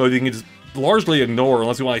side mode you can just largely ignore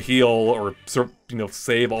unless you want to heal or, you know,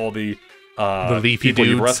 save all the leafy people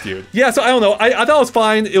dudes you rescued. Yeah, so I don't know. I thought it was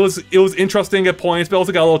fine. It was interesting at points, but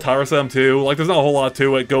also got a little tiresome too. Like, there's not a whole lot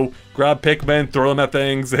to it. Go grab Pikmin, throw them at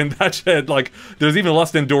things, and that's it. Like, there's even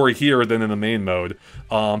less Endori here than in the main mode.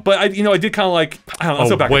 But I did kind of like, I don't know, I'm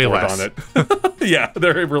so back and forth on it. Yeah,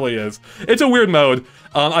 there it really is. It's a weird mode.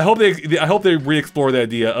 I hope they re-explore the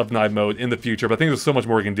idea of night mode in the future, but I think there's so much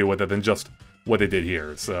more you can do with it than just what they did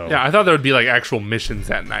here. So yeah, I thought there would be like actual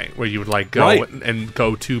missions at night where you would like go and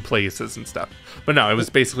go to places and stuff. But no, it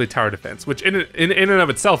was basically tower defense, which in and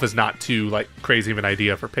of itself is not too like crazy of an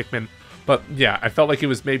idea for Pikmin. But yeah, I felt like it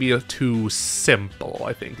was maybe too simple.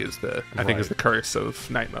 I think is the curse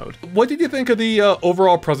of night mode. What did you think of the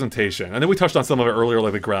overall presentation? I know we touched on some of it earlier,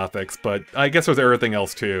 like the graphics, but I guess there's everything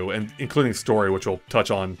else too, and including story, which we'll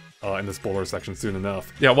touch on in the spoiler section soon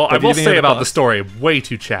enough. Yeah, well, I will say about the story, way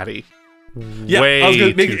too chatty. Yeah,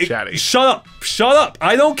 way too chatty. Shut up!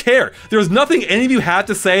 I don't care. There's nothing any of you have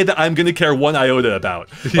to say that I'm gonna care one iota about.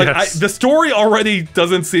 Like, yes. The story already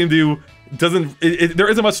doesn't seem to. There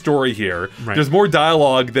isn't much story here. Right. There's more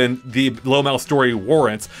dialogue than the low amount of story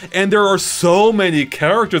warrants, and there are so many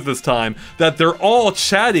characters this time that they're all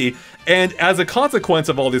chatty. And as a consequence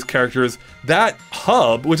of all these characters, that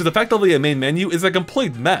hub, which is effectively a main menu, is a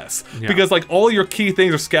complete mess. Yeah. Because like all your key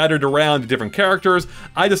things are scattered around to different characters.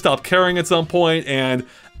 I just stopped caring at some point, and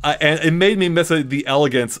it made me miss the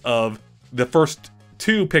elegance of the first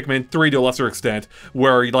two Pikmin, 3 to a lesser extent,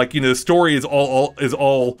 where like, you know, the story is all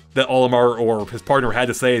that Olimar or his partner had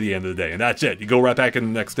to say at the end of the day, and that's it. You go right back in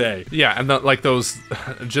the next day. Yeah, and like those,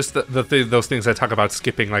 just those things I talk about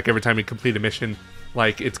skipping, like every time you complete a mission,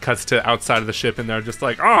 like it cuts to outside of the ship and they're just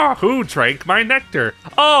like, oh, who drank my nectar?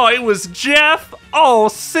 Oh, it was Jeff. Oh,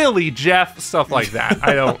 silly Jeff. Stuff like that.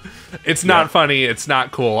 I don't. It's not funny. It's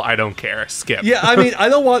not cool. I don't care. Skip. Yeah, I mean, I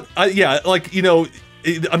don't want. Yeah, like, you know.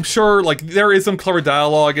 I'm sure, like, there is some clever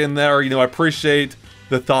dialogue in there. You know, I appreciate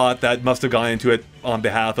the thought that must have gone into it on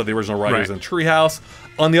behalf of the original writers in Treehouse.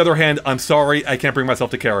 On the other hand, I'm sorry, I can't bring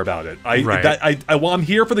myself to care about it. I'm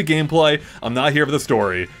here for the gameplay. I'm not here for the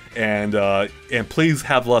story. And please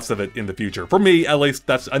have less of it in the future. For me, at least,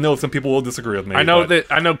 I know some people will disagree with me. I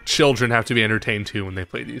know children have to be entertained too when they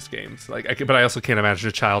play these games. Like, but I also can't imagine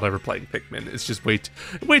a child ever playing Pikmin. It's just way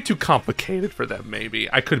too complicated for them.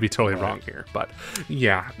 Maybe I could be totally wrong here, but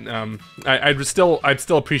yeah, I'd still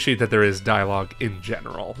appreciate that there is dialogue in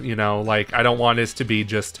general. You know, like I don't want this to be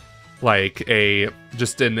just like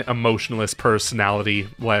an emotionless,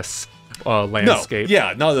 personality-less landscape. No,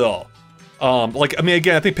 yeah, not at all. Like, I mean,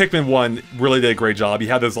 again, I think Pikmin 1 really did a great job. You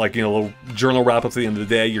had those, like, you know, little journal wrap-ups at the end of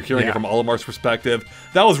the day. You're hearing it from Olimar's perspective.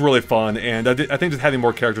 That was really fun, and I think just having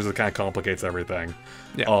more characters that kind of complicates everything.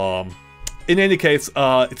 Yeah. In any case,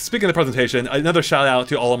 speaking of the presentation, another shout-out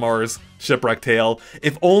to Olimar's Shipwreck Tale.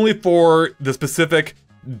 If only for the specific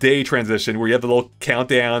day transition where you have the little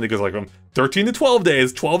countdown. It goes like from 13 to 12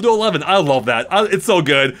 days, 12 to 11. I love that. It's so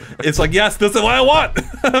good. It's like, yes, this is what I want.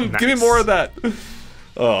 Nice. Give me more of that.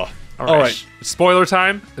 Oh. All right. Spoiler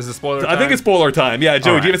time? Is it spoiler time? I think it's spoiler time. Yeah,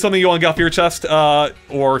 Joey, do you have something you want to get off your chest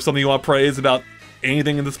or something you want to praise about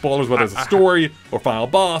anything in the spoilers, whether it's a story or final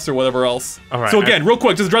boss or whatever else? All right. So again, real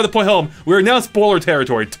quick, just to drive the point home, we're now in spoiler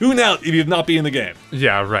territory. Tune out if you've not been in the game.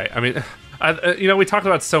 Yeah, right. I mean, you know, we talked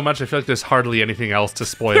about so much, I feel like there's hardly anything else to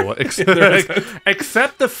spoil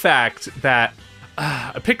except the fact that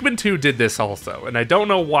Pikmin 2 did this also, and I don't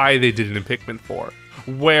know why they did it in Pikmin 4,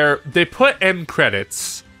 where they put end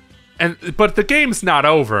credits, but the game's not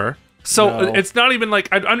over, so it's not even like,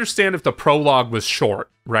 I'd understand if the prologue was short,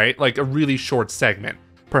 right? Like a really short segment,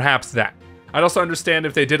 perhaps that. I'd also understand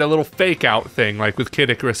if they did a little fake out thing, like with Kid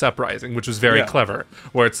Icarus Uprising, which was very clever,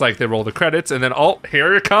 where it's like they roll the credits and then, oh,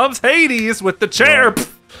 here comes Hades with the chair.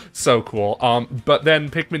 So cool. But then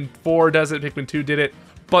Pikmin 4 does it, Pikmin 2 did it.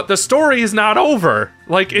 but the story is not over.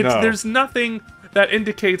 Like, there's nothing that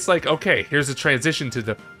indicates, like, okay, here's a transition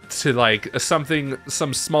to like some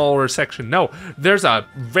smaller section. No, there's a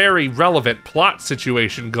very relevant plot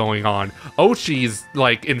situation going on. Ochi's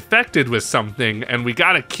like infected with something and we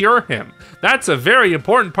gotta cure him. That's a very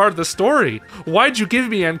important part of the story. Why'd you give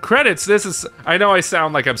me end credits? I know I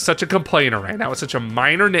sound like I'm such a complainer right now. It's such a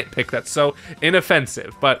minor nitpick that's so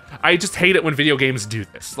inoffensive, but I just hate it when video games do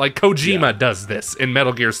this. Like Kojima does this in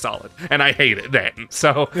Metal Gear Solid, and I hate it then.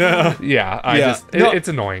 So it's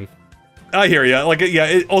annoying. I hear you. Like,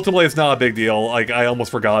 ultimately, it's not a big deal. Like, I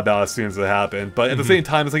almost forgot about it as soon as it happened. But at the same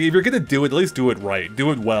time, it's like, if you're gonna do it, at least do it right.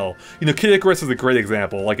 Do it well. You know, Kid Icarus is a great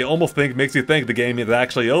example. Like, it almost makes you think the game is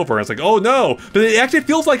actually over. And it's like, oh no! But it actually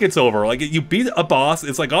feels like it's over. Like, you beat a boss,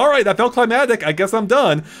 it's like, alright, that felt climatic, I guess I'm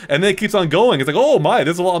done. And then it keeps on going. It's like, oh my,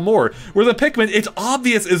 there's a lot more. Whereas in Pikmin, it's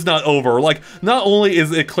obvious it's not over. Like, not only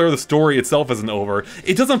is it clear the story itself isn't over,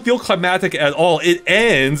 it doesn't feel climatic at all. It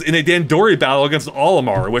ends in a Dandori battle against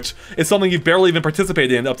Olimar, which is something you've barely even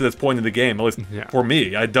participated in up to this point in the game, at least for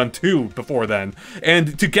me. I'd done 2 before then.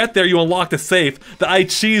 And to get there, you unlock the safe that I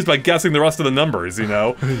cheesed by guessing the rest of the numbers, you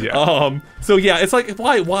know? So yeah, it's like,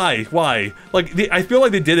 why? Like, I feel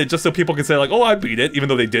like they did it just so people can say, like, oh, I beat it, even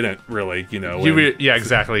though they didn't really, you know? Yeah,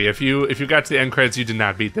 exactly. If you got to the end credits, you did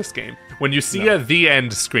not beat this game. When you see the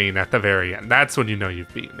end screen at the very end, that's when you know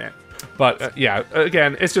you've beaten it. But yeah,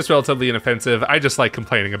 again, it's just relatively inoffensive. I just like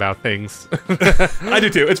complaining about things. I do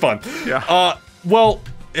too. It's fun. Yeah.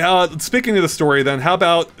 Speaking of the story, then, how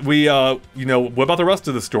about we, what about the rest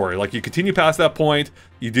of the story? Like, you continue past that point,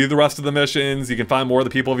 you do the rest of the missions, you can find more of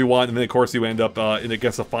the people if you want, and then of course you end up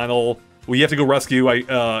against the final. Well, you have to go rescue.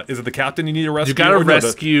 Is it the captain you need to rescue? You gotta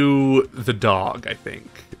rescue the dog, I think.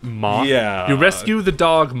 Moss. Yeah. You rescue the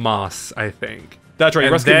dog Moss, I think. That's right,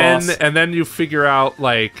 you rescue Moss. And then you figure out,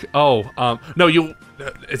 like,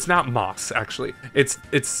 it's not Moss, actually. It's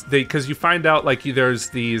because you find out, like, there's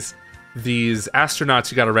these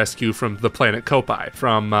astronauts you gotta rescue from the planet Kopai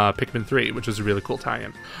from Pikmin 3, which is a really cool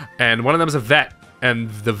tie-in. And one of them is a vet,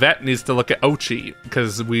 and the vet needs to look at Ochi,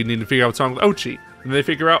 because we need to figure out what's wrong with Ochi. And they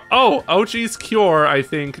figure out, oh, Ochi's cure, I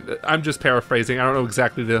think, I'm just paraphrasing, I don't know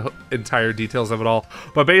exactly the entire details of it all,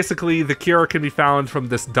 but basically the cure can be found from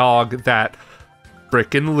this dog that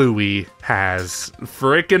frickin' Louie has.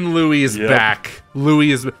 Frickin' Louie is back.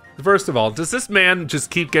 Louie is... First of all, does this man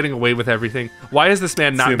just keep getting away with everything? Why has this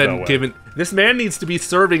man not been given... This man needs to be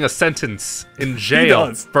serving a sentence in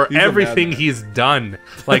jail for everything he's done.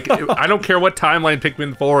 Like, I don't care what timeline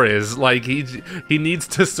Pikmin 4 is. Like, he needs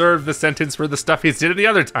to serve the sentence for the stuff he's did in the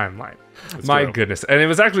other timeline. My goodness. And it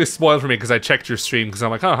was actually spoiled for me because I checked your stream because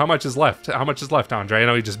I'm like, oh, how much is left? How much is left, Andre? I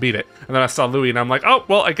know he just beat it. And then I saw Louie and I'm like, oh,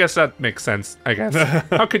 well, I guess that makes sense, I guess.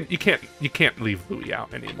 How can you can't leave Louie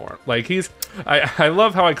out anymore. Like, I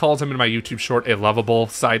love how I called him in my YouTube short a lovable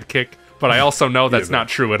sidekick, but I also know that's not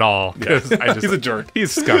true at all because he's a jerk.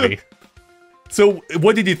 He's scummy. So,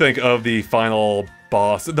 what did you think of the final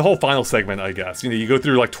boss, the whole final segment, I guess? You know, you go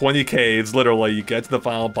through like 20 caves, literally, you get to the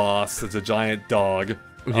final boss, it's a giant dog.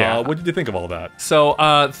 Yeah. What did you think of all that? So,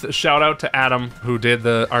 shout out to Adam, who did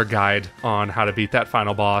our guide on how to beat that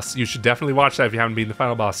final boss. You should definitely watch that if you haven't beaten the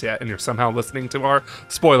final boss yet, and you're somehow listening to our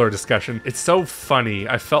spoiler discussion. It's so funny.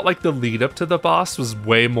 I felt like the lead up to the boss was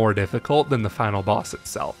way more difficult than the final boss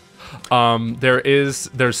itself. There's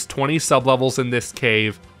 20 sublevels in this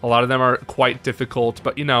cave. A lot of them are quite difficult,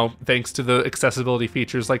 but you know, thanks to the accessibility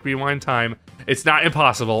features like Rewind Time, it's not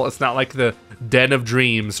impossible. It's not like the Den of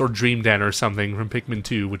Dreams or Dream Den or something from Pikmin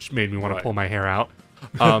 2, which made me want to pull my hair out.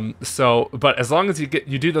 But as long as you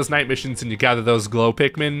do those night missions and you gather those glow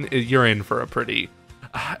Pikmin, you're in for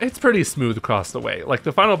it's pretty smooth across the way. Like,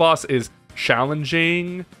 the final boss is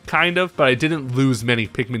challenging, kind of, but I didn't lose many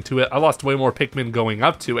Pikmin to it. I lost way more Pikmin going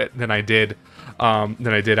up to it than I did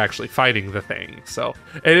actually fighting the thing. So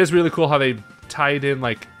it is really cool how they tied in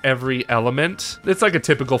like every element. It's like a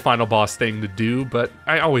typical final boss thing to do, but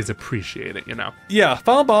I always appreciate it, you know? Yeah,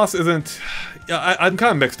 final boss isn't... I'm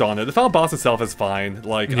kind of mixed on it. The final boss itself is fine.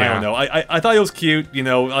 Like, I don't know. I thought it was cute, you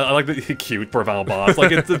know. I like the cute for a final boss.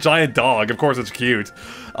 Like, it's a giant dog. Of course it's cute.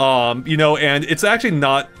 You know, and it's actually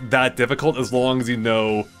not that difficult as long as you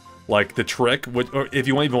know, like, the trick, or if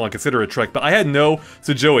you even want to consider a trick. But I had no...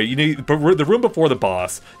 So, Joey, you need the room before the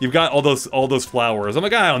boss. You've got all those flowers. I'm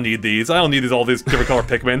like, I don't need these. I don't need all these different color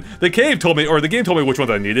Pikmin. The game told me which ones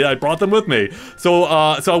I needed. I brought them with me. So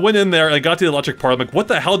I went in there and I got to the electric part. I'm like, what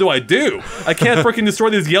the hell do I do? I can't freaking destroy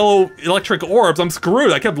these yellow electric orbs. I'm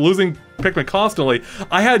screwed. I kept losing Pikmin constantly.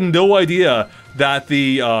 I had no idea that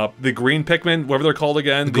the green Pikmin, whatever they're called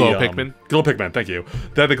again, the glow Pikmin. Glow Pikmin, thank you.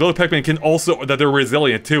 That the glow Pikmin can also, that they're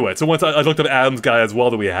resilient to it. So once I looked at Adam's guy as well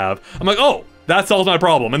that we have, I'm like, oh, that solves my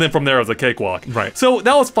problem. And then from there it was a cakewalk. Right. So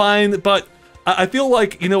that was fine, but I feel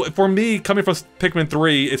like, you know, for me, coming from Pikmin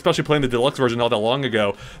 3, especially playing the deluxe version not that long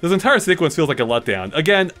ago, this entire sequence feels like a letdown.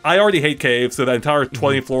 Again, I already hate caves, so that entire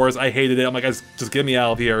 20 floors, I hated it. I'm like, guys, just get me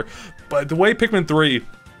out of here. But the way Pikmin 3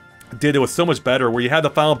 did it was so much better, where you had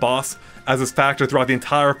the final boss as this factor throughout the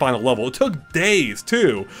entire final level. It took days,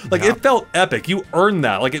 too. Like, it felt epic. You earned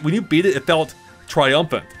that. Like, when you beat it, it felt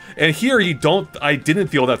triumphant. And here, I didn't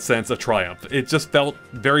feel that sense of triumph. It just felt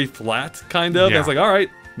very flat, kind of. Yeah. And it's like, all right,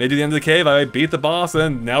 made it to the end of the cave, I beat the boss,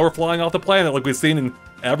 and now we're flying off the planet like we've seen in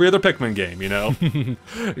every other Pikmin game, you know?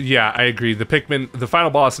 Yeah, I agree. The final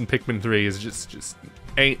boss in Pikmin 3 is just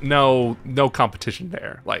ain't no competition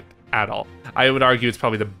there, like, at all. I would argue it's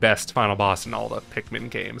probably the best final boss in all the Pikmin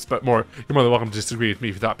games, but you're more than welcome to disagree with me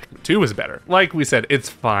if you thought Pikmin 2 was better. Like we said, it's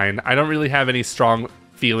fine. I don't really have any strong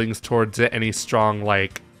feelings towards it, any strong,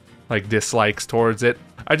 like dislikes towards it.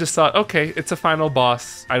 I just thought, okay, it's a final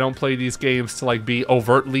boss. I don't play these games to like be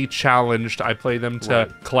overtly challenged. I play them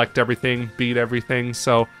to collect everything, beat everything.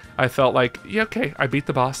 So I felt like, yeah, okay, I beat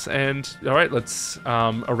the boss, and all right, let's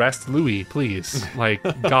arrest Louis, please. Like,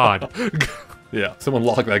 God. Yeah, someone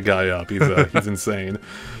lock that guy up. He's insane.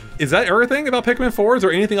 Is that everything about Pikmin 4? Is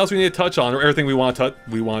there anything else we need to touch on, or everything we want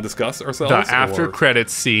to discuss ourselves? The after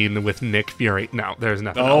credits scene with Nick Fury. No, there's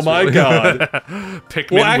nothing. Oh else my really. God!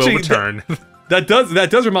 Pikmin will return. That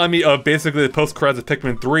does remind me of basically the post credits of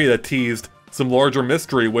Pikmin 3 that teased some larger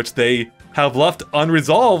mystery, which they have left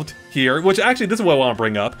unresolved here, which actually, this is what I want to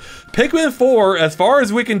bring up. Pikmin 4, as far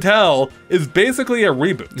as we can tell, is basically a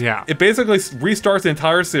reboot. Yeah. It basically restarts the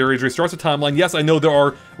entire series, restarts the timeline. Yes, I know there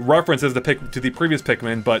are references to the previous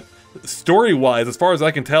Pikmin, but story-wise, as far as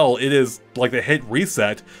I can tell, it is like they hit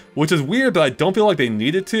reset, which is weird, but I don't feel like they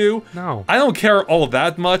needed to. No. I don't care all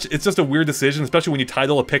that much. It's just a weird decision, especially when you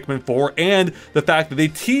title a Pikmin 4, and the fact that they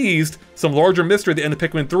teased some larger mystery at the end of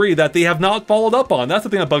Pikmin 3 that they have not followed up on. That's the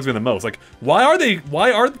thing that bugs me the most. Like, why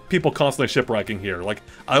are people constantly shipwrecking here? Like,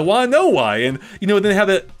 I want to know why. And, you know, then they have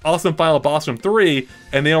that awesome final boss from 3,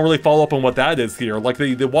 and they don't really follow up on what that is here. Like,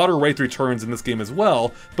 the water wraith returns in this game as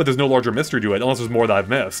well, but there's no larger mystery to it, unless there's more that I've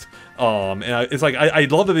missed. It's like, I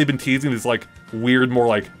love that they've been teasing these, like, weird, more,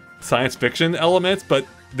 like, science fiction elements, but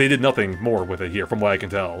they did nothing more with it here, from what I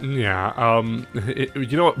can tell. Yeah,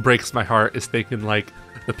 you know what breaks my heart is thinking, like,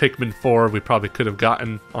 the Pikmin 4 we probably could have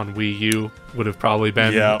gotten on Wii U would have probably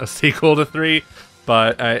been a sequel to 3,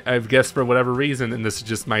 but I guess for whatever reason, and this is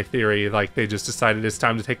just my theory, like, they just decided it's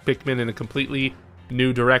time to take Pikmin in a completely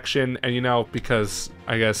new direction, and you know, because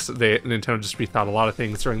I guess Nintendo just rethought a lot of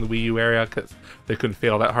things during the Wii U era, because they couldn't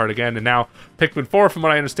fail that hard again, and now Pikmin 4, from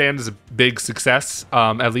what I understand, is a big success.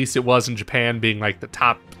 At least it was in Japan, being like the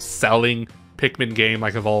top selling Pikmin game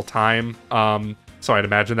like of all time. So I'd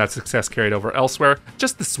imagine that success carried over elsewhere.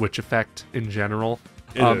 Just the Switch effect in general.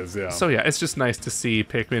 It is, yeah. So yeah, it's just nice to see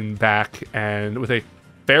Pikmin back and with a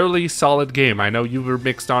fairly solid game. I know you were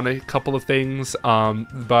mixed on a couple of things,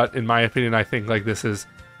 but in my opinion, I think like this is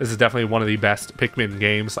definitely one of the best Pikmin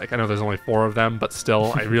games. Like, I know there's only 4 of them, but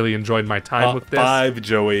still, I really enjoyed my time with this. 5,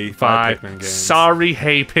 Joey. 5 Pikmin games. Sorry,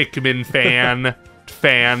 hey Pikmin fan.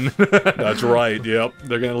 That's right. Yep,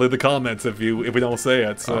 they're gonna leave the comments if we don't say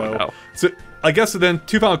it. So, oh, no. So I guess then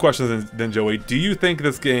 2 final questions. Then Joey, do you think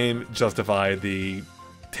this game justified the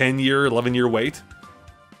 10-year, 11-year wait?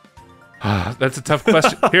 That's a tough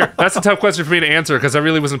question. That's a tough question for me to answer because I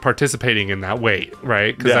really wasn't participating in that wait,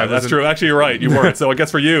 right? Yeah, that's true. Actually, you're right. You weren't. So I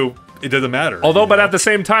guess for you, it doesn't matter. Although, but at the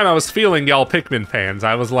same time, I was feeling y'all Pikmin fans.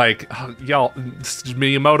 I was like, oh, y'all,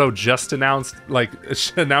 Miyamoto just announced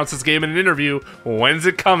this game in an interview. When's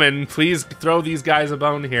it coming? Please throw these guys a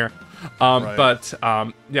bone here. Right. But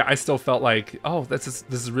yeah, I still felt like, oh, this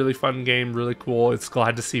is a really fun game, really cool. It's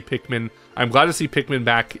glad to see Pikmin. I'm glad to see Pikmin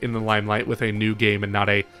back in the limelight with a new game and not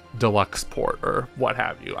a deluxe port or what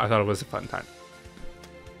have you. I thought it was a fun time.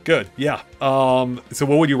 Good, yeah. So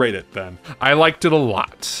what would you rate it then? I liked it a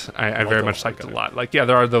lot. I very much liked it a lot. Like, yeah,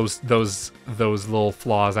 there are those little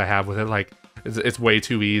flaws I have with it. Like, it's way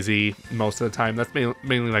too easy most of the time. That's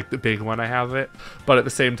mainly like the big one I have of it. But at the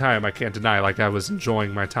same time, I can't deny, like, I was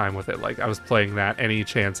enjoying my time with it. Like, I was playing that any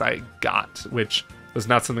chance I got, which was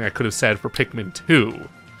not something I could have said for Pikmin 2.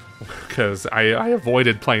 Because I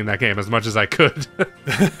avoided playing that game as much as I could.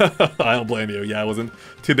 I don't blame you. Yeah, I wasn't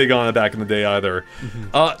too big on it back in the day either.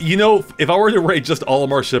 You know, if I were to rate just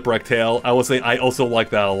Olimar's Shipwreck Tale, I would say I also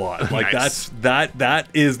like that a lot. Like, Nice. that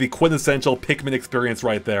is the quintessential Pikmin experience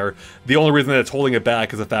right there. The only reason that it's holding it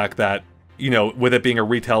back is the fact that you know, with it being a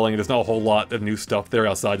retelling, there's not a whole lot of new stuff there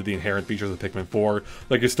outside of the inherent features of Pikmin 4.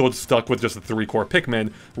 Like, you're still stuck with just the 3 core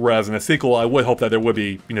Pikmin, whereas in a sequel, I would hope that there would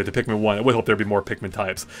be, you know, to Pikmin 1, I would hope there'd be more Pikmin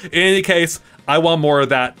types. In any case, I want more of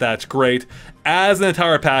that. That's great. As an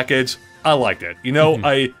entire package, I liked it. You know,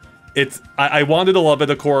 I wanted to love it,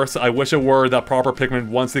 of course. I wish it were that proper Pikmin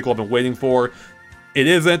 1 sequel I've been waiting for. It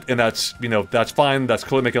isn't, and that's, you know, that's fine. That's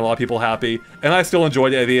clearly making a lot of people happy. And I still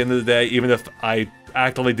enjoyed it at the end of the day, even if I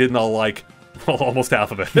actively did not like, well, almost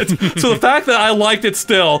half of it. So the fact that I liked it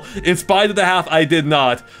still, in spite of the half I did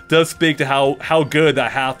not, does speak to how good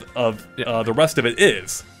that half of the rest of it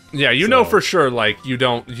is. Yeah, you know for sure, like,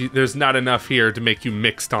 there's not enough here to make you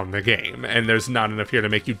mixed on the game, and there's not enough here to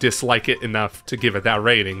make you dislike it enough to give it that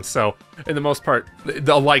rating. So, in the most part,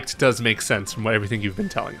 the liked does make sense from everything you've been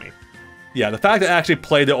telling me. Yeah, the fact that I actually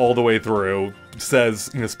played it all the way through says,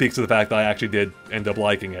 you know, speaks to the fact that I actually did end up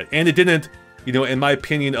liking it. And it didn't, you know, in my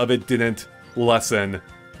opinion of it, didn't lessen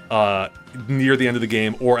near the end of the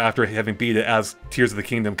game or after having beat it as Tears of the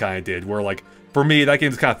Kingdom kind of did, where, like, for me, that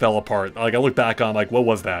game just kind of fell apart. Like, I look back on, like, what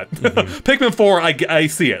was that? Pikmin 4, I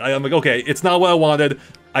see it. I'm like, okay, it's not what I wanted.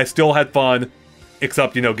 I still had fun.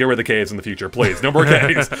 Except, you know, get rid of the caves in the future, please. No more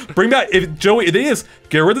caves. Bring back, if Joey, it is,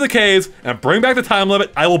 get rid of the caves and bring back the time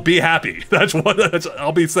limit. I will be happy.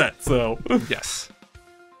 I'll be set. So yes.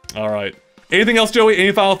 All right. Anything else, Joey?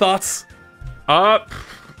 Any final thoughts?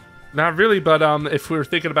 Not really, but if we were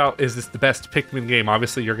thinking about, is this the best Pikmin game?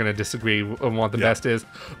 Obviously, you're going to disagree on what the best is.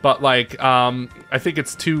 But, like, I think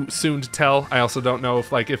it's too soon to tell. I also don't know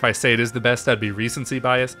if, like, if I say it is the best, that'd be recency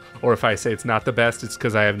bias. Or if I say it's not the best, it's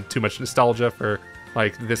because I have too much nostalgia for,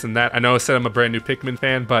 like, this and that. I know I said I'm a brand new Pikmin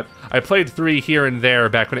fan, but I played 3 here and there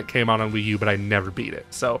back when it came out on Wii U, but I never beat it.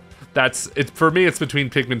 So, that's it. For me, it's between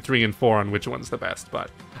Pikmin 3 and 4 on which one's the best, but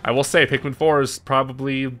I will say Pikmin 4 is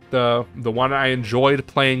probably the one I enjoyed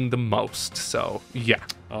playing the most, so yeah.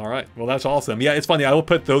 All right, well, that's awesome. Yeah, it's funny, I will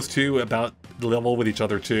put those two about the level with each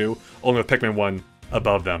other too, only with Pikmin 1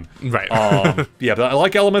 above them. Right. Yeah, but I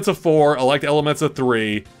like elements of 4, I like elements of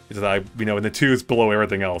 3, because you know, and the 2 is below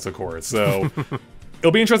everything else, of course, so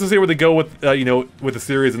it'll be interesting to see where they go with, you know, with the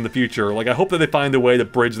series in the future. Like, I hope that they find a way to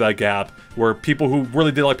bridge that gap where people who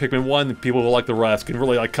really did like Pikmin 1 and people who like the rest can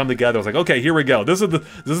really, like, come together. It's like, okay, here we go. This is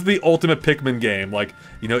the ultimate Pikmin game. Like,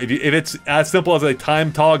 you know, if it's as simple as a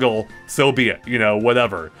time toggle, so be it. You know,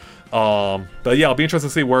 whatever. But yeah, I'll be interested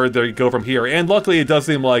to see where they go from here. And luckily, it does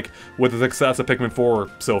seem like, with the success of Pikmin 4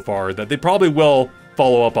 so far, that they probably will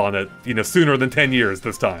follow up on it, you know, sooner than 10 years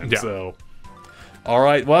this time. Yeah. So. All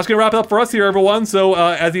right, well, that's going to wrap it up for us here, everyone. So,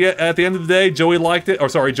 at the end of the day, Joey liked it. Or,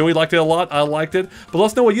 sorry, Joey liked it a lot. I liked it. But let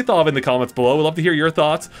us know what you thought of it in the comments below. We'd love to hear your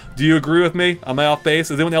thoughts. Do you agree with me? Am I off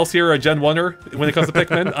base? Is anyone else here a Gen 1er when it comes to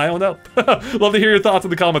Pikmin? I don't know. Love to hear your thoughts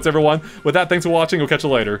in the comments, everyone. With that, thanks for watching. We'll catch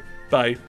you later. Bye.